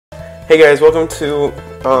Hey guys, welcome to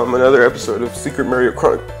another episode of Secret Mario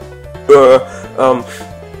Chronicles.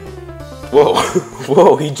 Whoa,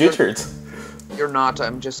 whoa, he jittered. You're not,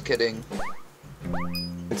 I'm just kidding.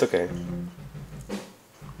 It's okay.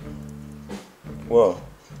 Whoa.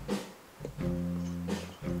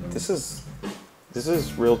 This is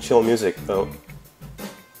real chill music, though.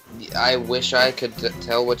 I wish I could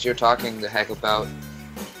tell what you're talking the heck about.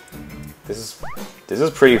 This is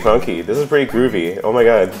pretty funky. This is pretty groovy. Oh my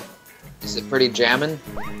god. Is it pretty jammin'?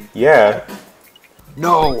 Yeah.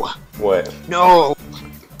 No! What? No!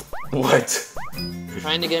 What?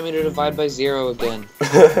 Trying to get me to divide by 0 again.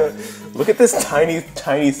 Look at this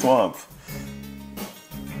tiny swamp.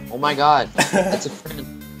 Oh my god, that's a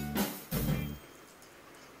friend.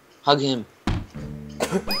 Hug him.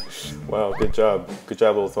 Wow, good job. Good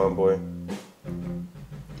job, little swamp boy.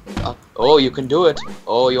 Oh, you can do it.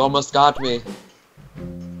 Oh, you almost got me.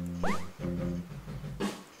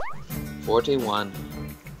 41.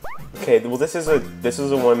 Okay, well this is a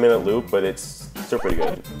 1-minute loop, but it's still pretty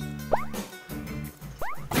good.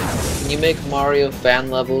 Can you make Mario fan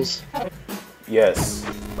levels? Yes.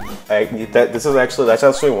 That's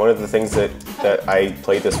actually one of the things that I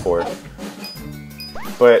played this for.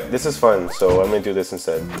 But this is fun, so I'm gonna do this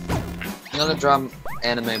instead. I'm gonna draw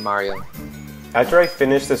anime Mario. After I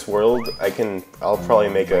finish this world, I'll probably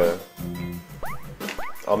make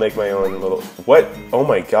I'll make my own little. What? Oh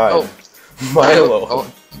my god. Oh. Milo.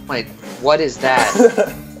 Oh my, what is that?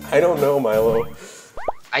 I don't know, Milo.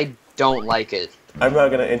 I don't like it. I'm not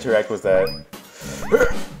gonna interact with that.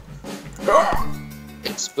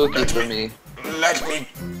 It's spooky for me. Let me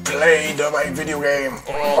play my video game.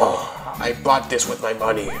 Oh, I bought this with my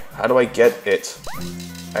money. How do I get it?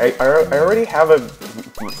 I already have a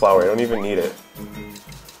flower. I don't even need it.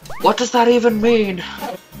 What does that even mean?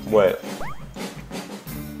 What?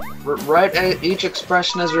 Write each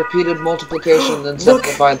expression as repeated multiplication, then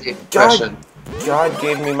simplify the expression. God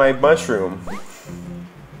gave me my mushroom.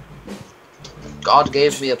 God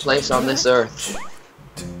gave me a place on this earth.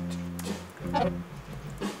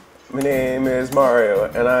 My name is Mario,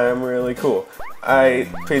 and I'm really cool. I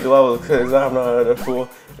play the level because I'm not a fool.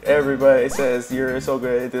 Everybody says you're so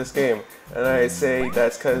good at this game, and I say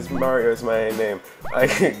that's because Mario's my name.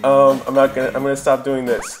 I'm gonna stop doing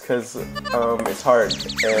this because it's hard.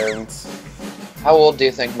 And how old do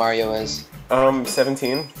you think Mario is?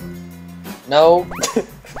 17. No.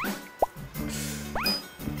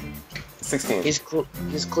 16. He's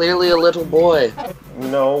clearly a little boy.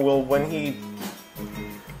 No, well when he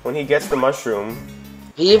gets the mushroom.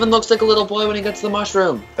 He even looks like a little boy when he gets the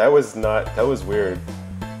mushroom. That was weird.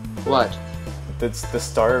 What? That's the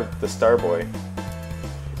star boy.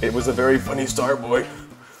 It was a very funny star boy.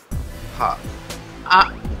 Ha.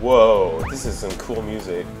 Whoa, this is some cool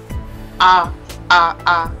music.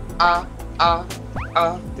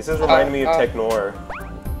 This is reminding me of Technor.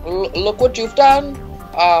 Look what you've done.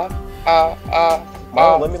 Milo,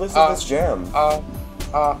 let me listen to this jam.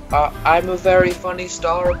 I'm a very funny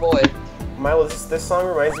star boy. Milo, this song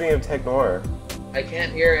reminds me of Technor. I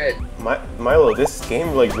can't hear it. Milo, this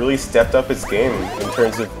game like really stepped up its game in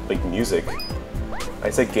terms of like music. I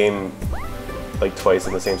said game like twice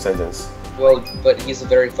in the same sentence. Well, but he's a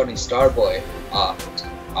very funny star boy. I'm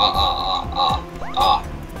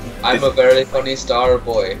a very funny star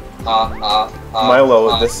boy.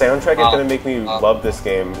 Milo, the soundtrack is gonna make me love this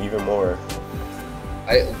game even more.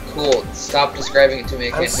 Cool. Stop describing it to me.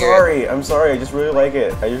 I can't hear it. I'm sorry. I just really like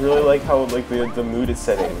it. I just really like how like the mood it's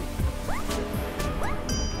setting.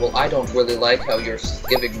 Well, I don't really like how you're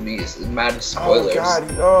giving me mad spoilers. Oh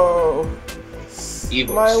god, no!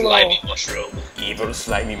 Evil Milo. slimy mushroom. Evil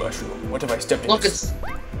slimy mushroom. What have I stepped in? Look, it's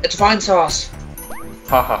vine sauce.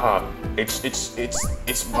 Ha ha ha! It's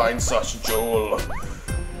vine sauce, Joel.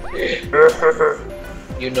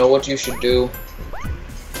 You know what you should do?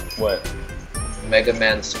 What? Mega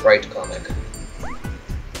Man Sprite comic.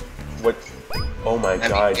 What? Oh my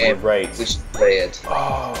god, you're right. We should play it.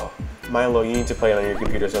 Oh, Milo, you need to play it on your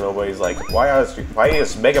computer so nobody's like, why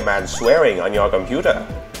is Mega Man swearing on your computer?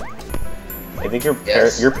 I think your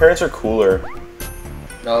parents are cooler.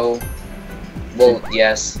 No. Well,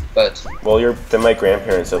 yes, but... Well, than my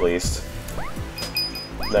grandparents at least.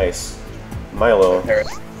 Nice. Milo.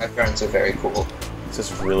 My parents are very cool. This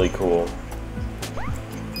is really cool.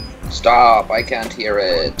 Stop, I can't hear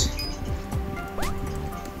it.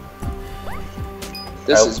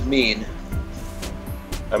 This is mean.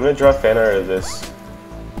 I'm gonna draw fan art of this.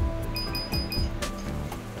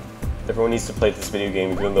 Everyone needs to play this video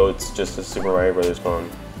game even though it's just a Super Mario Brothers clone.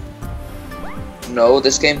 No,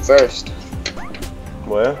 this game first.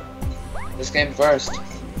 What? This game first.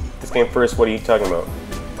 This game first, what are you talking about?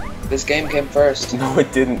 This game came first. No,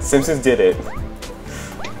 it didn't. Simpsons did it.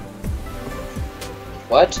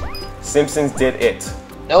 What? Simpsons did it.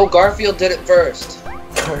 No, Garfield did it first.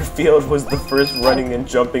 Garfield was the first running and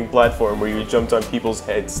jumping platform where you jumped on people's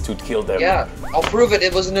heads to kill them. Yeah, I'll prove it.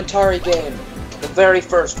 It was an Atari game. The very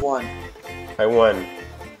first one. I won.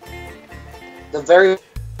 The very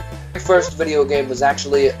first video game was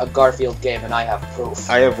actually a Garfield game, and I have proof.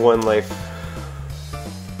 I have 1 life.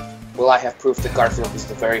 Well, I have proof that Garfield was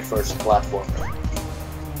the very first platformer.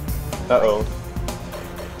 Uh-oh.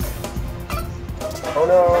 Oh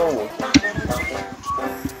no!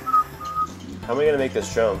 How am I gonna make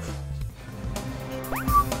this jump?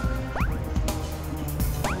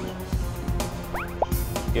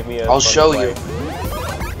 Give me a. I'll show you. life.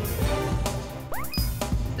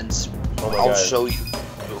 And Oh my I'll god. show you.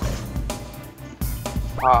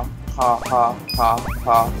 Ha ha ha ha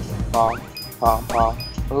ha ha ha ha.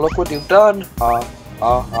 Look what you've done. Ha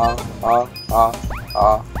ha ha ha ha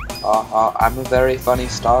ha ha ha. I'm a very funny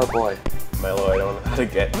star boy. Milo, I don't know how to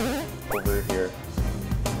get over here.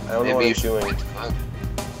 I don't know what Maybe you I'm should doing. wait to find-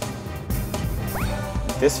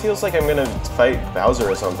 This feels like I'm gonna fight Bowser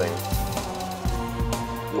or something.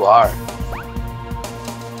 You are.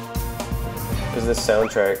 Because this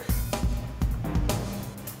soundtrack.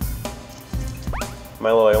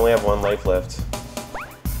 Milo, I only have 1 life left.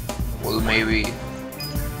 Well, maybe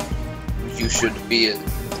you should be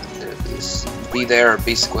there or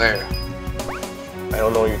be square. I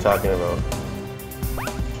don't know what you're talking about.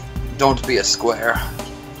 Don't be a square.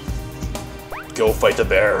 Go fight the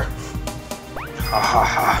bear. Ha ha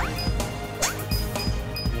ha.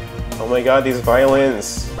 Oh my god, these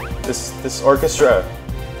violins. This orchestra.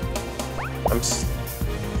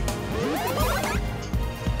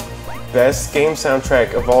 Best game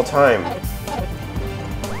soundtrack of all time.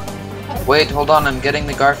 Wait, hold on, I'm getting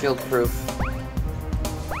the Garfield proof.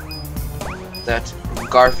 That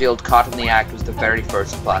Garfield Caught in the Act was the very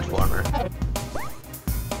first platformer.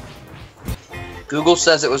 Google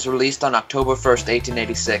says it was released on October 1st,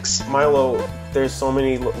 1886. Milo, there's so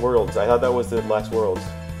many worlds. I thought that was the last world.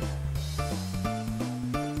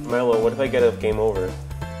 Milo, what if I get a game over?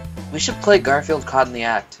 We should play Garfield Caught in the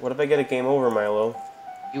Act. What if I get a game over, Milo?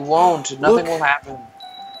 You won't. Nothing Look. will happen.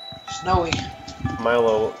 Snowy.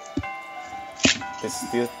 Milo,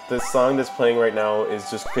 this song that's playing right now is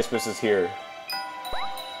just Christmas is Here.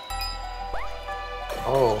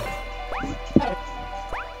 Oh.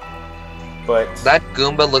 But That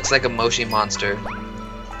Goomba looks like a Moshi monster.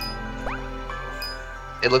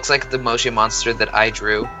 It looks like the Moshi monster that I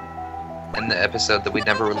drew in the episode that we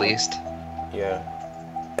never released. yeah.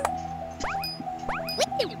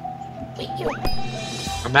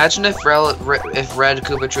 Imagine if Red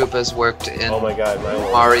Koopa Troopas worked in Oh my god,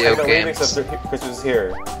 Milo. Mario I got games. lyrics of Christmas is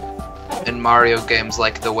Here. in Mario games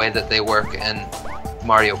like the way that they work in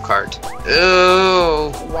Mario Kart.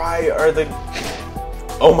 Ooh! Why are the...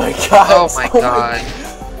 Oh my god! Oh my god.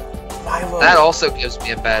 Milo, That also gives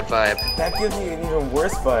me a bad vibe. that gives me an even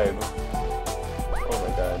worse vibe. Oh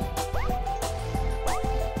my god.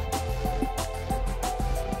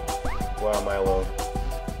 Wow, Milo.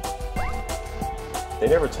 They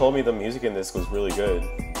never told me the music in this was really good.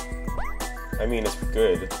 I mean, it's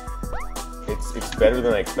good. It's better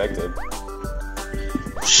than I expected.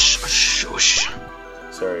 Shh, shh, shh.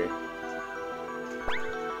 Sorry.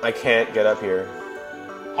 I can't get up here.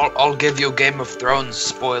 I'll give you Game of Thrones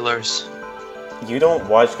spoilers. You don't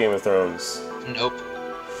watch Game of Thrones. Nope.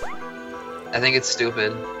 I think it's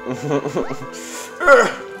stupid.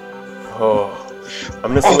 Oh. I'm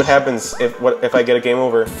gonna see what happens if I get a game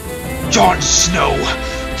over. Jon Snow!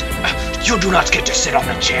 You do not get to sit on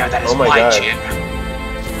the chair, that is Oh my God. chair.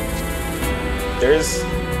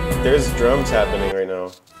 There's drums happening right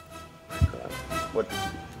now. What?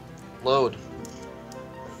 Load.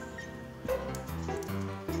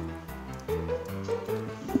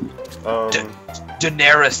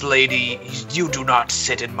 Daenerys lady, you do not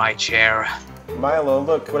sit in my chair. Milo,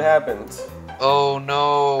 look what happened. Oh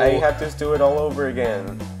no. I have to do it all over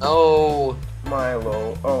again. No.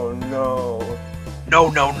 Milo, oh no. No,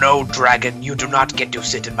 no, no, dragon, you do not get to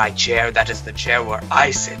sit in my chair, that is the chair where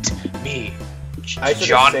I sit. Me. I should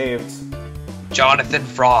have saved. Jonathan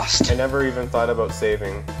Frost. I never even thought about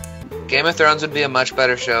saving. Game of Thrones would be a much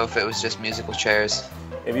better show if it was just musical chairs.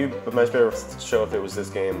 It'd be a much better show if it was this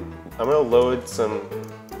game. I'm gonna load some.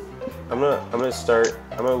 I'm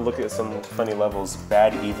gonna look at some funny levels.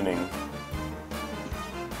 Bad evening.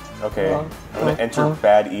 Okay, I'm gonna enter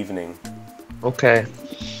bad evening. Okay.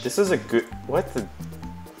 This is a good. What the?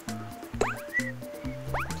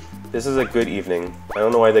 This is a good evening. I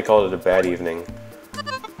don't know why they called it a bad evening.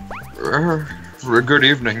 Good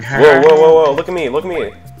evening. Whoa, whoa, whoa, whoa! Look at me! Look at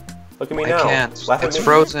me! Look at me now! I can't. Laugh at It's me.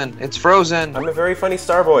 frozen. It's frozen. I'm a very funny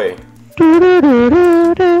star boy.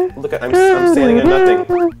 Look at I'm standing at nothing.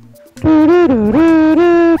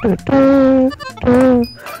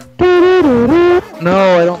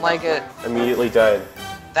 No, I don't like it. Immediately died.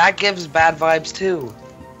 That gives bad vibes too.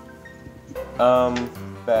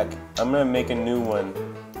 Back. I'm gonna make a new one.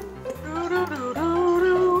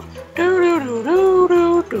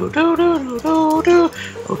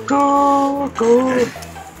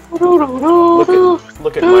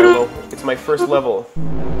 Look at Milo. It's my first level.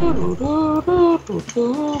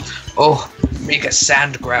 Oh, make a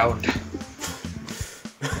sand ground.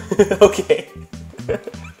 Okay.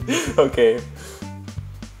 Okay.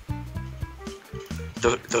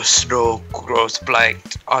 The snow grows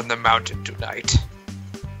blanked on the mountain tonight.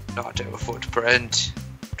 Not a footprint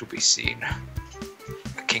to be seen.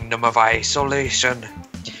 A kingdom of isolation.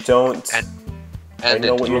 Don't. And I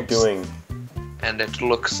know what you're doing. And it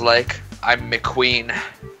looks like I'm McQueen.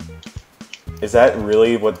 Is that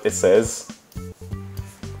really what it says?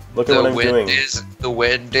 Look at what I'm doing. The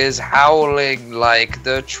wind is howling like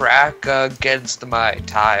the track against my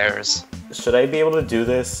tires. Should I be able to do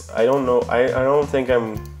this? I don't know. I don't think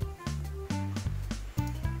I'm...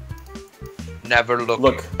 Never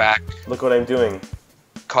looking back. Look what I'm doing.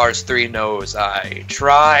 Cars 3 knows I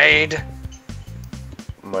tried.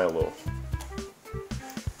 Milo.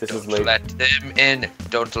 This is Don't let them in.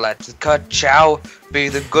 Don't let the ka-chow be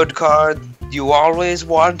the good car you always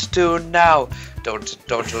want to now.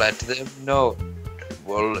 Don't let them know.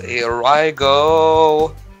 Well, here I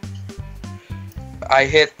go. I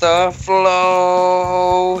hit the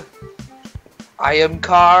flow. I am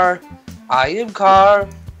car.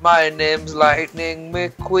 My name's Lightning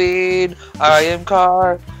McQueen. I am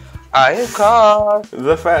car.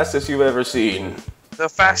 the fastest you've ever seen. The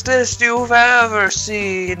fastest you've ever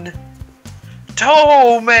seen.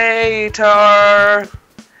 Tomater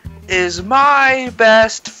is my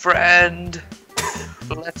best friend.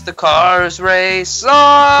 Let the cars race on.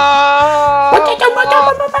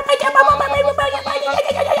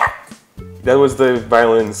 That was the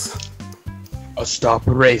violins. I'll stop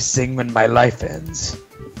racing when my life ends.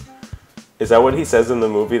 Is that what he says in the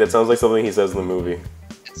movie? That sounds like something he says in the movie.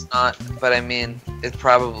 It's not, but I mean, it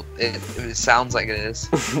probably it sounds like it is.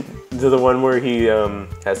 The one where he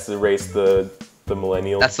has to race the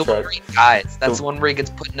millennial. That's the one where he dies. That's the one where he gets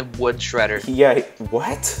put in a wood shredder.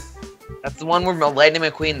 What? That's the one where Lightning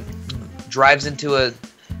McQueen drives into a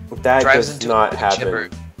That does not happen. chipper.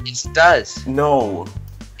 Yes, it does. No.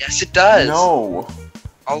 Yes, it does. No.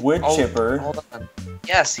 Wood chipper. Hold on.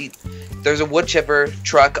 Yes, there's a wood chipper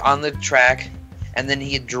truck on the track, and then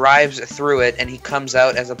he drives through it, and he comes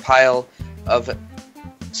out as a pile of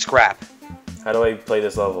scrap. How do I play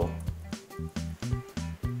this level?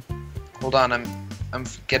 Hold on, I'm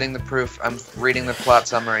getting the proof. I'm reading the plot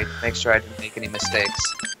summary to make sure I didn't make any mistakes.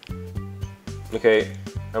 Okay,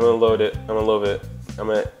 I'm gonna load it. I'm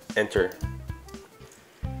gonna enter.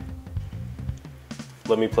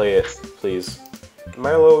 Let me play it, please.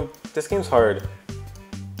 Milo, this game's hard.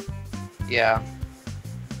 Yeah.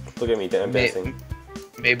 Look at me, I'm dancing.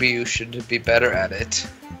 Maybe you should be better at it.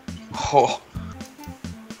 Oh.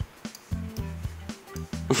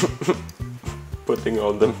 Putting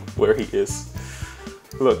on them where he is.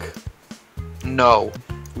 Look. No.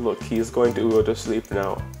 Look, he's going to go to sleep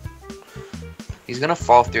now. He's gonna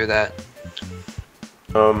fall through that.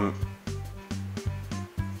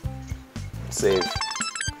 Save.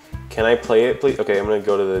 Can I play it, please? Okay, I'm gonna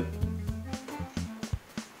go to the...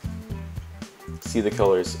 See the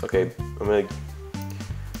colors. Okay, I'm gonna...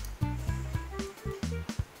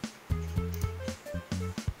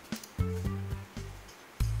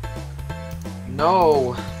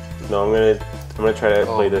 No. No, I'm gonna try to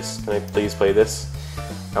play this. Can I please play this?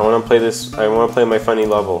 I wanna play this. I wanna play my funny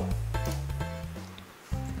level.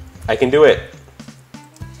 I can do it.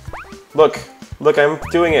 Look, I'm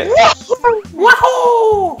doing it.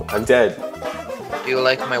 Wahoo! I'm dead. Do you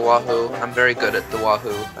like my wahoo? I'm very good at the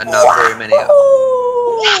wahoo, and not very many of them.